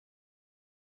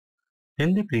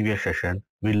In the previous session,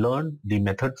 we learned the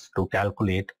methods to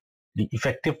calculate the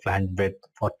effective flange width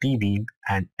for T-beam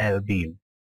and L-beam.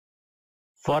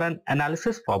 For an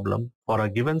analysis problem for a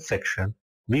given section,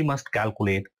 we must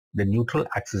calculate the neutral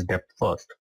axis depth first.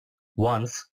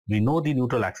 Once we know the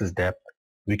neutral axis depth,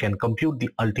 we can compute the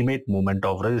ultimate moment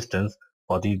of resistance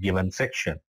for the given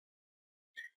section.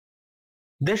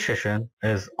 This session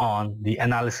is on the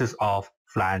analysis of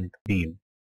flanged beam.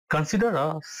 Consider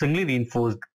a singly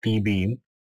reinforced T-beam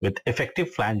with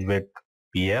effective flange width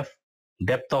PF,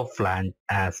 depth of flange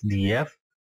as DF.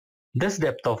 This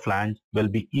depth of flange will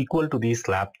be equal to the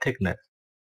slab thickness.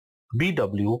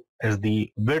 BW is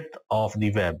the width of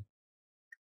the web.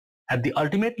 At the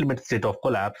ultimate limit state of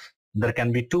collapse, there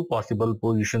can be two possible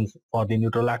positions for the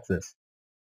neutral axis.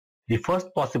 The first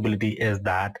possibility is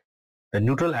that the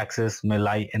neutral axis may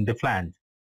lie in the flange,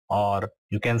 or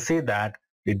you can say that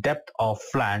the depth of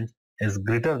flange is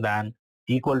greater than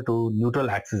equal to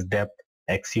neutral axis depth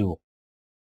XU.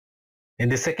 In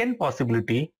the second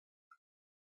possibility,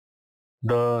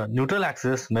 the neutral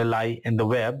axis may lie in the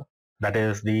web, that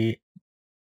is the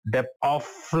depth of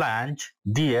flange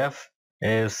DF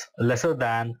is lesser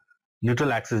than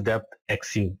neutral axis depth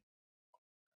XU.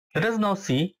 Let us now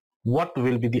see what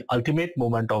will be the ultimate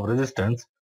moment of resistance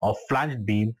of flanged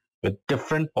beam with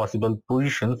different possible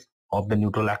positions of the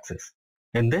neutral axis.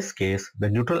 In this case, the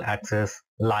neutral axis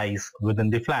lies within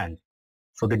the flange.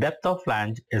 So the depth of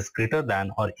flange is greater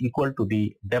than or equal to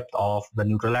the depth of the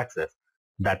neutral axis.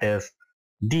 That is,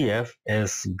 DF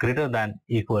is greater than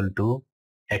equal to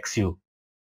XU.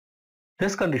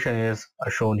 This condition is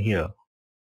shown here.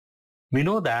 We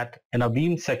know that in a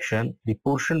beam section, the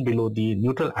portion below the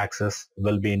neutral axis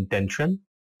will be in tension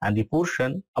and the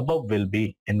portion above will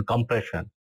be in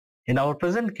compression. In our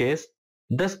present case,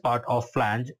 this part of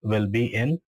flange will be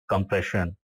in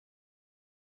compression.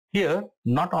 Here,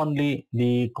 not only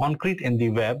the concrete in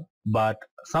the web, but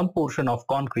some portion of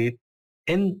concrete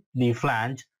in the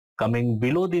flange coming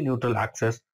below the neutral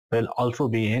axis will also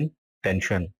be in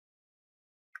tension.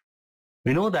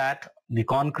 We know that the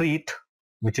concrete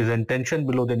which is in tension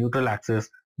below the neutral axis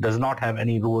does not have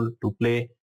any role to play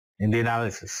in the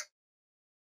analysis.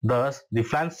 Thus, the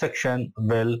flange section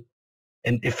will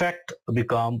in effect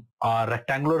become a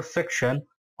rectangular section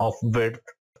of width,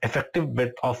 effective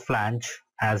width of flange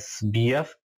as BF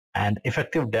and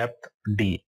effective depth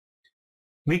D.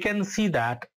 We can see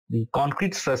that the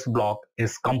concrete stress block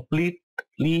is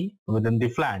completely within the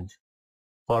flange.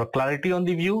 For clarity on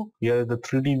the view, here is the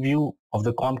 3D view of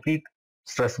the concrete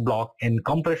stress block in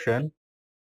compression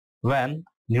when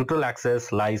neutral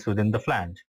axis lies within the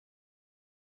flange.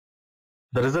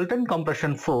 The resultant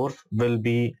compression force will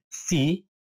be C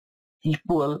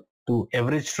equal to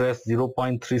average stress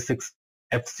 0.36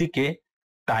 FCK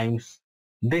times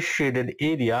this shaded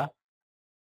area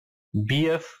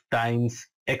BF times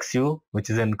XU, which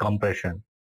is in compression.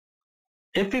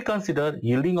 If we consider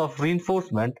yielding of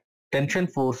reinforcement, tension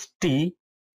force T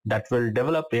that will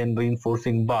develop in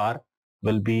reinforcing bar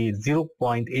will be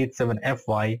 0.87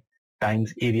 Fy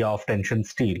times area of tension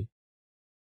steel.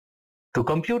 To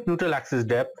compute neutral axis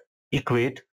depth,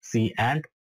 equate C and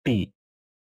T.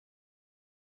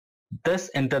 This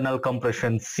internal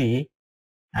compression C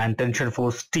and tension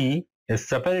force T is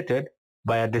separated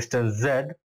by a distance Z,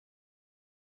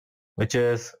 which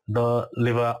is the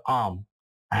lever arm,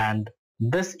 and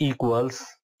this equals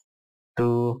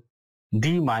to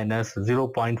D minus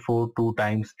 0.42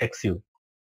 times XU.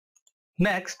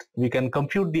 Next, we can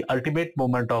compute the ultimate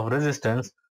moment of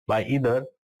resistance by either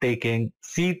taking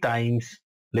C times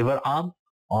lever arm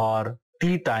or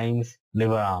T times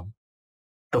lever arm.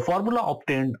 The formula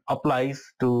obtained applies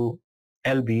to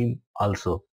L beam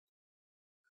also.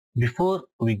 Before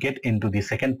we get into the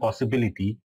second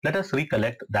possibility, let us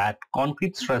recollect that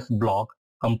concrete stress block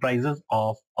comprises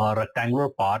of a rectangular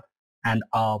part and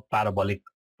a parabolic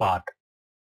part.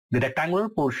 The rectangular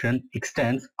portion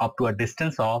extends up to a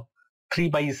distance of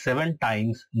 3/7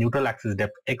 times neutral axis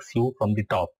depth XU from the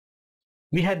top.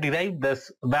 We had derived this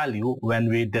value when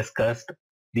we discussed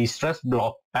the stress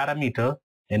block parameter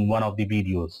in one of the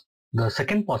videos. The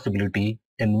second possibility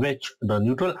in which the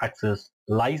neutral axis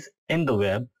lies in the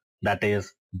web, that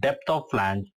is depth of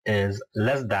flange is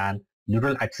less than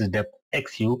neutral axis depth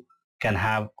XU, can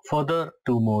have further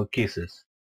two more cases.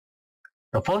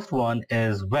 The first one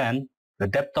is when the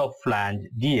depth of flange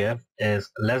DF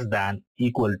is less than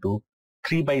equal to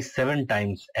 3/7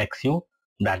 times XU,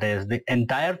 that is the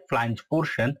entire flange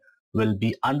portion will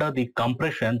be under the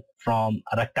compression from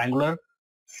a rectangular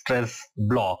stress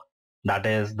block, that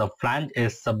is the flange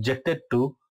is subjected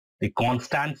to the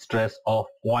constant stress of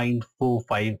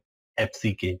 0.45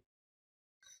 FCK.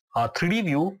 A 3D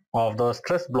view of the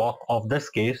stress block of this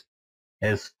case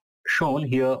is shown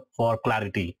here for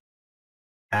clarity.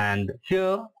 And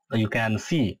here you can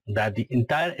see that the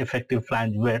entire effective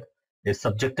flange width is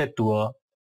subjected to a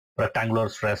rectangular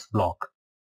stress block.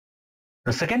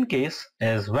 The second case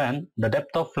is when the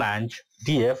depth of flange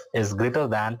df is greater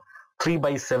than 3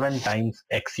 by 7 times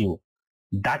xu.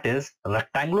 That is,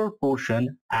 rectangular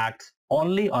portion acts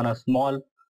only on a small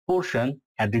portion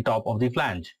at the top of the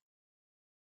flange.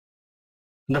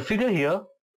 In the figure here,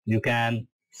 you can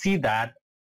see that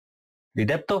the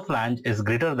depth of flange is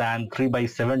greater than 3 by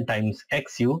 7 times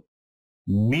xu,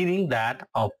 meaning that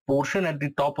a portion at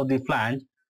the top of the flange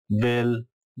will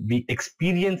be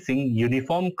experiencing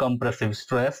uniform compressive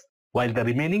stress, while the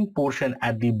remaining portion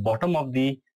at the bottom of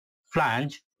the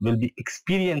flange will be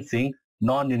experiencing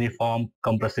non-uniform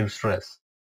compressive stress.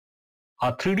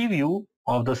 A 3D view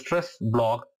of the stress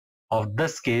block of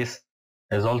this case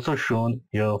is also shown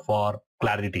here for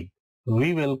clarity.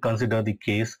 We will consider the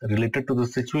case related to the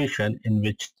situation in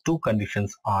which two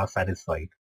conditions are satisfied.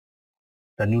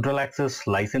 The neutral axis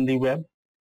lies in the web,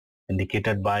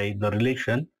 indicated by the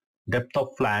relation depth of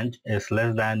flange is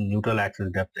less than neutral axis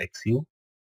depth xu,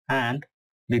 and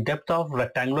the depth of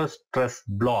rectangular stress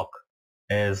block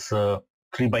is 3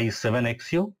 by 7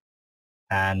 xu,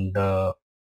 and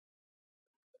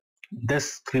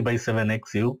this 3 by 7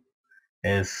 xu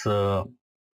is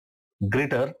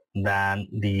greater than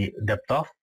the depth of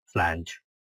flange.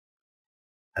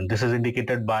 And this is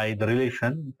indicated by the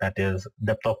relation, that is,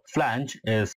 depth of flange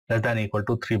is less than or equal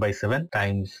to 3 by 7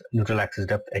 times neutral axis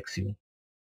depth xu.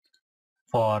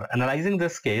 For analyzing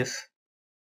this case,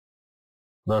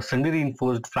 the singly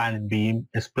reinforced flange beam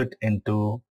is split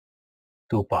into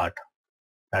two parts.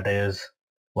 That is,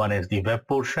 one is the web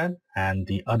portion and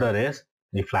the other is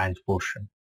the flange portion.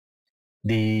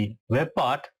 The web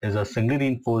part is a singly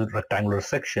reinforced rectangular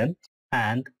section,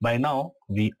 and by now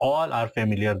we all are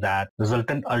familiar that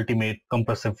resultant ultimate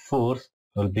compressive force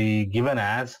will be given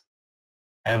as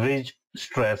average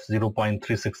stress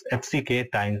 0.36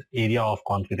 FCK times area of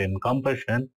concrete in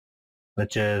compression,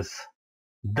 which is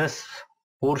this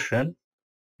portion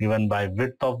given by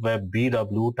width of web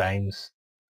BW times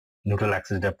neutral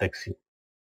axis depth XU.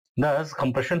 Thus,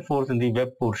 compression force in the web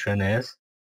portion is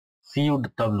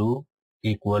CUW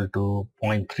equal to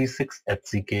 0.36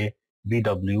 FCK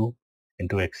BW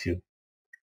into XU.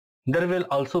 There will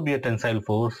also be a tensile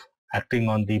force acting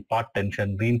on the part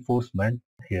tension reinforcement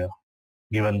here,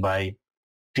 given by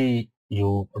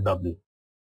TUW.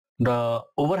 The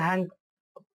overhang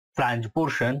flange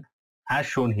portion, as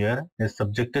shown here, is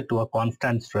subjected to a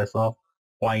constant stress of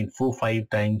 0.45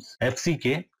 times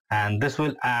FCK, and this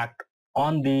will act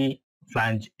on the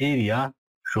flange area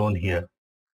shown here.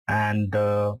 And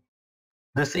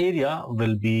this area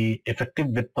will be effective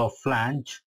width of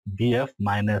flange BF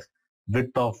minus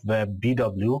width of web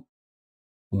BW,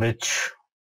 which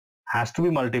has to be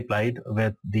multiplied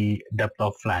with the depth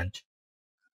of flange.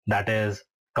 That is,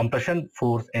 compression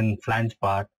force in flange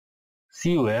part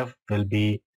CUF will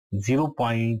be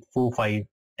 0.45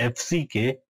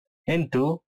 FCK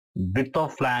into width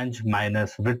of flange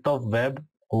minus width of web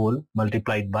whole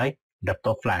multiplied by depth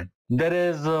of flange. There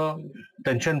is a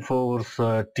tension force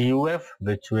TUF,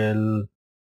 which will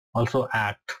also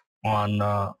act on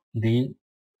the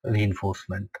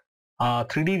reinforcement. A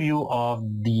 3D view of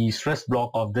the stress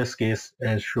block of this case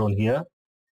is shown here.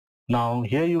 Now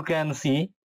here you can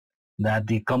see that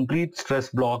the complete stress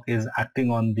block is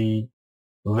acting on the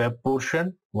web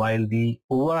portion, while the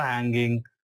overhanging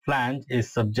flange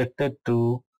is subjected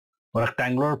to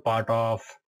rectangular part of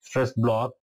stress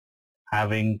block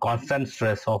having constant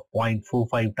stress of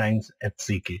 0.45 times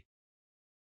FCK.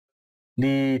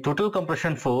 The total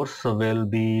compression force will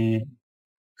be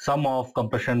sum of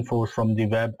compression force from the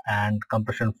web and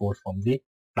compression force from the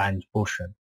flange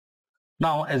portion.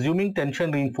 Now, assuming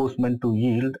tension reinforcement to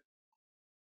yield,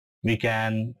 we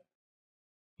can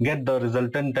get the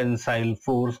resultant tensile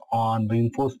force on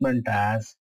reinforcement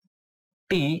as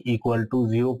T equal to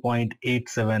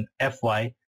 0.87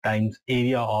 Fy times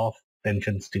area of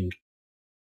tension steel.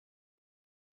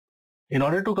 In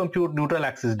order to compute neutral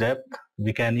axis depth,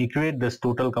 we can equate this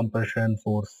total compression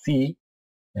force C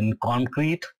in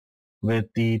concrete with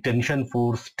the tension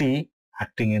force T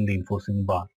acting in the reinforcing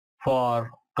bar.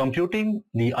 For computing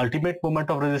the ultimate moment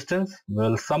of resistance, we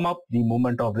will sum up the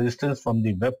moment of resistance from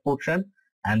the web portion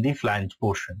and the flange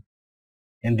portion.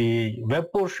 In the web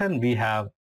portion, we have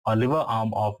a lever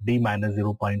arm of D minus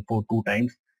 0.42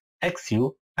 times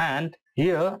XU, and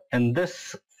here in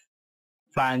this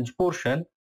flange portion,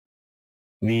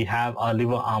 we have a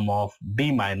lever arm of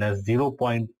D minus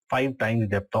 0.5 times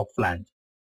depth of flange.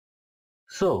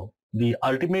 So the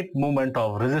ultimate moment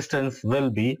of resistance will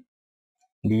be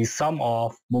the sum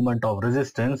of moment of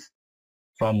resistance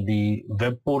from the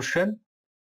web portion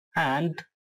and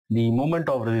the moment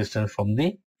of resistance from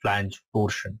the flange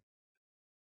portion,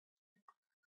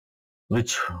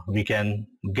 which we can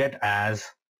get as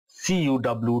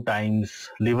CUW times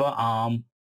lever arm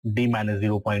D minus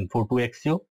 0.42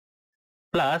 XU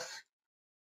plus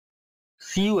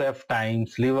CUF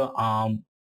times lever arm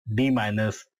D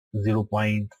minus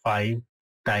 0.5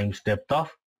 times depth of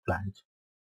flange.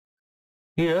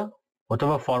 Here,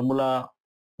 whatever formula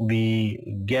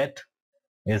we get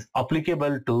is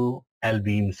applicable to L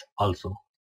beams also.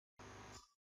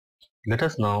 Let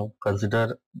us now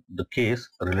consider the case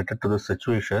related to the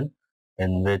situation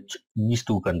in which these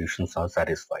two conditions are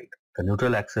satisfied. The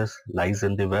neutral axis lies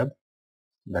in the web,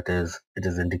 that is, it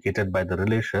is indicated by the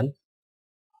relation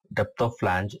depth of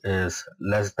flange is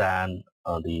less than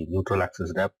the neutral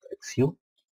axis depth XU,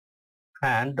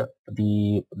 and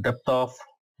the depth of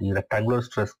the rectangular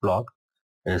stress block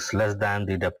is less than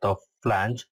the depth of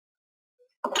flange,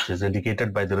 which is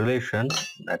indicated by the relation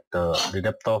that the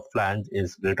depth of flange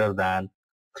is greater than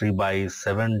 3 by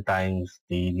 7 times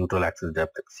the neutral axis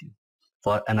depth XU.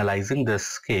 For analyzing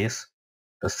this case,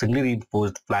 the singly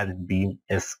reinforced flange beam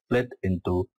is split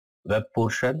into web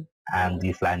portion and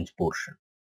the flange portion.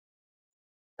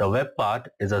 The web part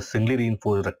is a singly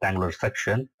reinforced rectangular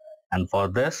section, and for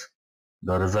this,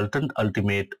 the resultant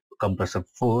ultimate compressive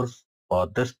force for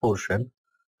this portion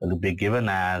will be given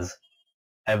as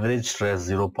average stress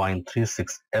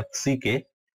 0.36 FCK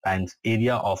times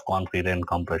area of concrete in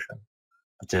compression,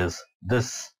 which is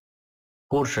this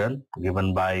portion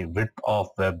given by width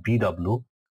of web BW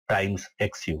times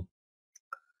XU.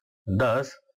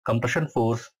 Thus, compression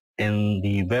force in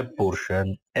the web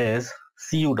portion is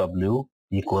CUW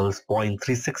equals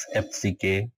 0.36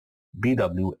 FCK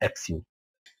BW XU.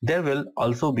 There will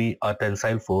also be a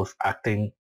tensile force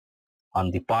acting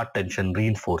on the part tension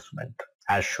reinforcement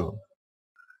as shown.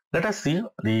 Let us see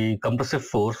the compressive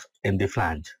force in the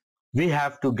flange. We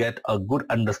have to get a good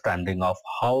understanding of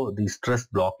how the stress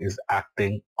block is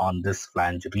acting on this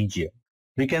flange region.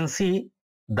 We can see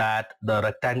that the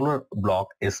rectangular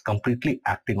block is completely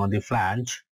acting on the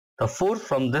flange. The force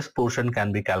from this portion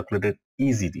can be calculated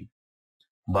easily.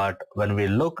 But when we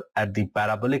look at the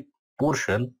parabolic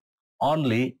portion,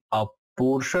 only a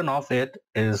portion of it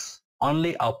in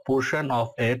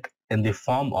the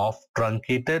form of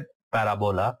truncated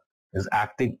parabola is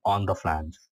acting on the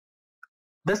flange.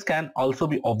 This can also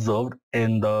be observed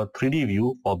in the 3D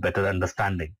view for better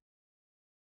understanding.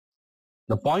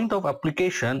 The point of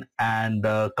application and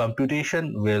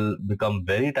computation will become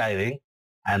very tiring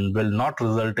and will not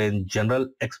result in general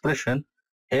expression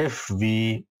if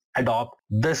we adopt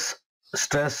this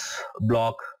stress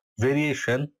block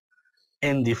variation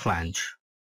in the flange.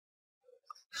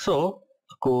 So,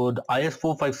 code IS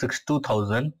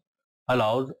 456-2000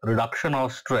 allows reduction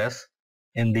of stress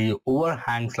in the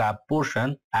overhang slab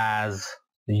portion as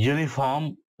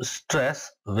uniform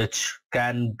stress, which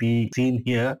can be seen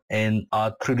here in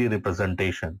our 3D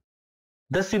representation.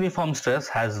 This uniform stress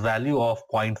has value of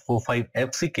 0.45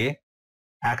 FCK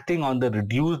acting on the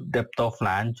reduced depth of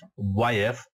flange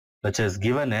YF, which is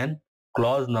given in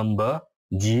clause number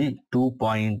G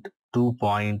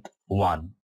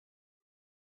 2.2.1.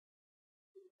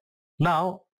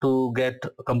 Now, to get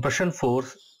compression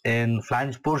force in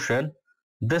flange portion,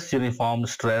 this uniform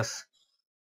stress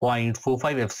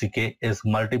 0.45 FCK is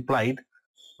multiplied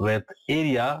with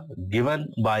area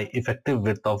given by effective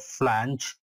width of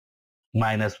flange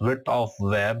minus width of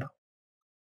web,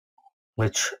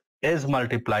 which is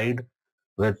multiplied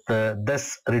with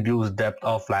this reduced depth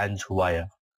of flange wire.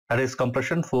 That is,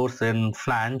 compression force in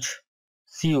flange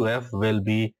CUF will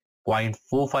be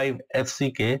 0.45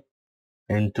 FCK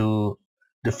into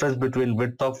difference between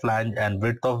width of flange and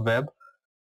width of web.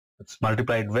 It's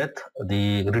multiplied with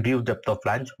the reduced depth of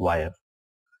flange YF.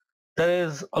 There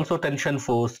is also tension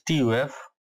force TUF,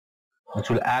 which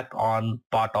will act on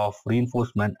part of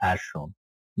reinforcement as shown.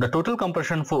 The total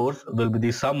compression force will be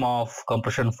the sum of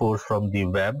compression force from the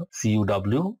web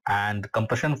CUW and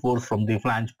compression force from the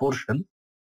flange portion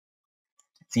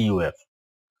CUF.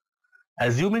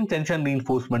 Assuming tension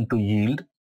reinforcement to yield,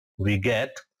 we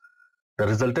get the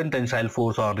resultant tensile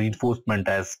force on reinforcement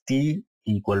as T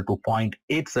equal to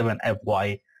 0.87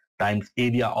 Fy times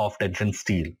area of tension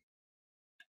steel.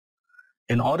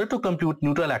 In order to compute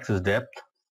neutral axis depth,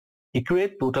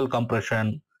 equate total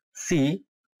compression C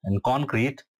in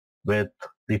concrete with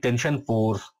the tension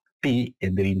force T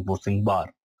in the reinforcing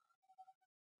bar.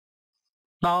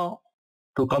 Now,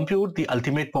 to compute the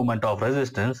ultimate moment of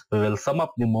resistance, we will sum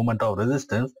up the moment of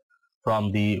resistance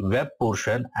from the web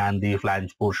portion and the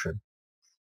flange portion.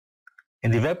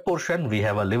 In the web portion, we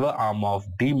have a lever arm of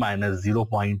d minus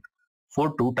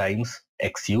 0.42 times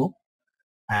xu,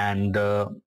 and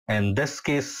in this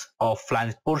case of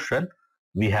flange portion,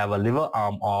 we have a lever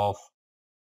arm of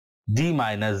d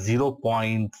minus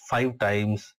 0.5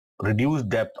 times reduced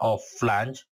depth of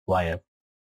flange yf.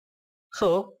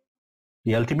 So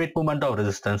the ultimate moment of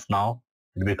resistance now,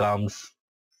 it becomes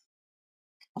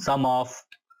sum of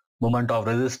moment of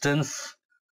resistance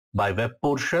by web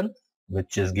portion,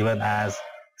 which is given as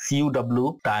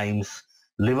CUW times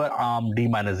lever arm d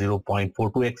minus 0.42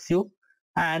 XU,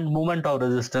 and moment of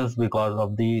resistance because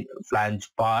of the flange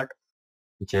part,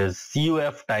 which is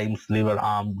CUF times lever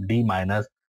arm d minus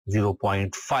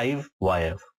 0.5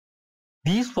 YF.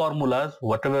 These formulas,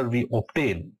 whatever we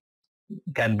obtain,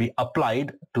 can be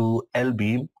applied to L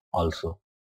beam also.